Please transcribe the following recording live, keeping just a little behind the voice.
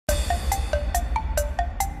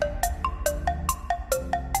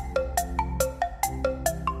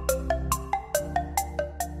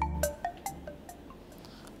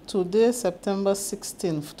Today, September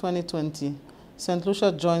 16th, 2020, St.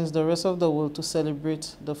 Lucia joins the rest of the world to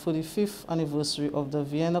celebrate the 45th anniversary of the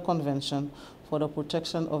Vienna Convention for the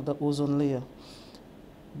Protection of the Ozone Layer.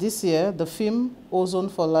 This year, the theme, Ozone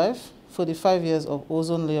for Life, 45 Years of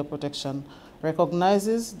Ozone Layer Protection,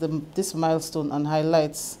 recognizes this milestone and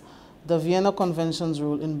highlights the Vienna Convention's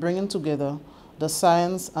role in bringing together the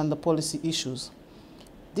science and the policy issues.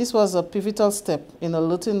 This was a pivotal step in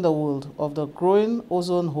alerting the world of the growing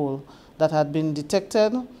ozone hole that had been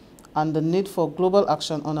detected and the need for global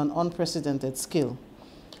action on an unprecedented scale.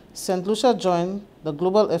 St. Lucia joined the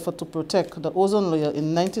global effort to protect the ozone layer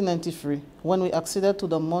in 1993 when we acceded to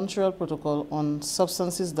the Montreal Protocol on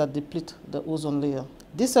substances that deplete the ozone layer.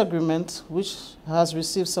 This agreement, which has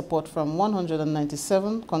received support from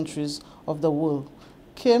 197 countries of the world,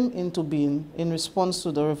 came into being in response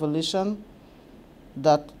to the revelation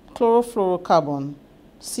that chlorofluorocarbon,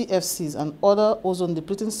 CFCs, and other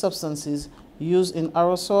ozone-depleting substances used in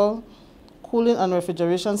aerosol, cooling and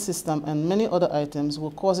refrigeration system, and many other items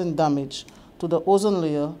were causing damage to the ozone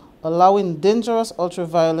layer, allowing dangerous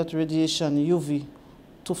ultraviolet radiation, UV,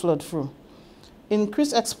 to flood through.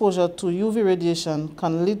 Increased exposure to UV radiation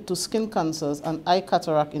can lead to skin cancers and eye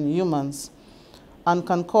cataract in humans and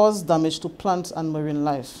can cause damage to plants and marine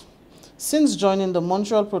life. Since joining the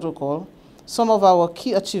Montreal Protocol, some of our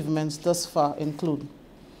key achievements thus far include: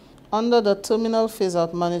 under the Terminal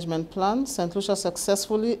Phase-Out Management Plan, St. Lucia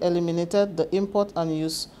successfully eliminated the import and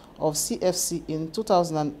use of CFC in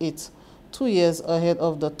 2008, 2 years ahead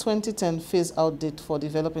of the 2010 phase-out date for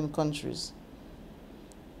developing countries.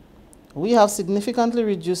 We have significantly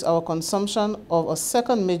reduced our consumption of a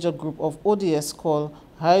second major group of ODS called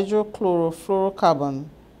hydrochlorofluorocarbon,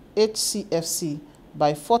 HCFC,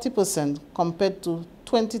 by 40% compared to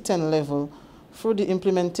 2010 level through the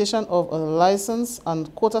implementation of a license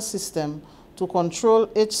and quota system to control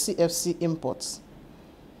HCFC imports.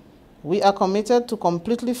 We are committed to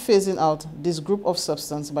completely phasing out this group of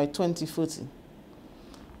substance by 2030.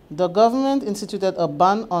 The government instituted a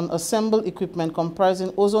ban on assembled equipment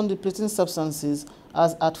comprising ozone-depleting substances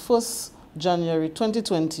as at 1st January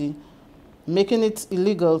 2020, making it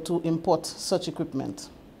illegal to import such equipment.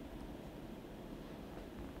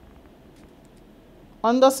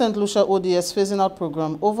 Under St. Lucia ODS Phasing Out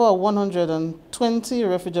Program, over 120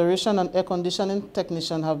 refrigeration and air conditioning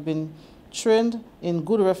technicians have been trained in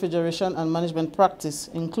good refrigeration and management practice,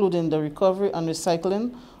 including the recovery and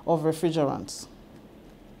recycling of refrigerants.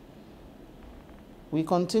 We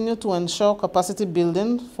continue to ensure capacity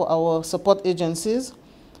building for our support agencies,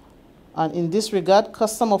 and in this regard,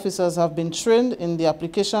 custom officers have been trained in the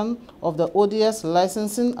application of the ODS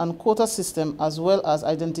licensing and quota system, as well as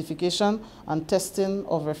identification and testing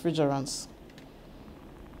of refrigerants.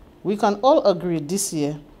 We can all agree this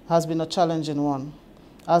year has been a challenging one.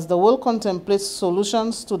 As the world contemplates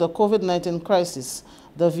solutions to the COVID-19 crisis,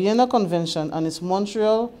 the Vienna Convention and its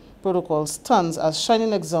Montreal Protocol stands as a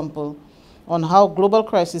shining example on how global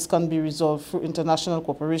crises can be resolved through international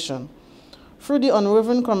cooperation. Through the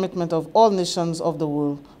unwavering commitment of all nations of the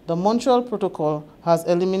world, the Montreal Protocol has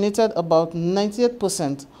eliminated about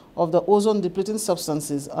 98% of the ozone-depleting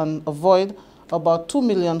substances and avoid about 2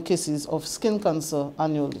 million cases of skin cancer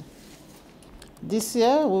annually. This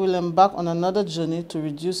year, we will embark on another journey to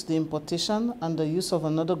reduce the importation and the use of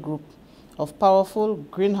another group of powerful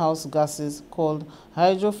greenhouse gases called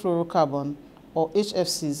hydrofluorocarbon, or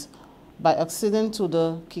HFCs, by acceding to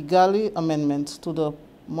the Kigali Amendment to the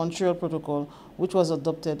Montreal Protocol, which was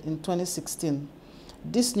adopted in 2016.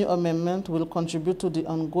 This new amendment will contribute to the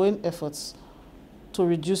ongoing efforts to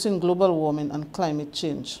reducing global warming and climate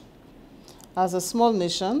change. As a small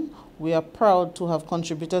nation, we are proud to have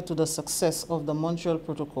contributed to the success of the Montreal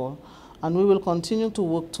Protocol, and we will continue to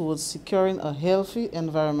work towards securing a healthy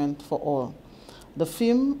environment for all. The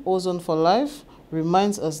theme, Ozone for Life,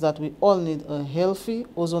 reminds us that we all need a healthy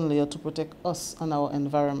ozone layer to protect us and our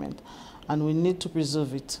environment, and we need to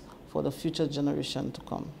preserve it for the future generation to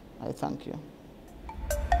come. I thank you.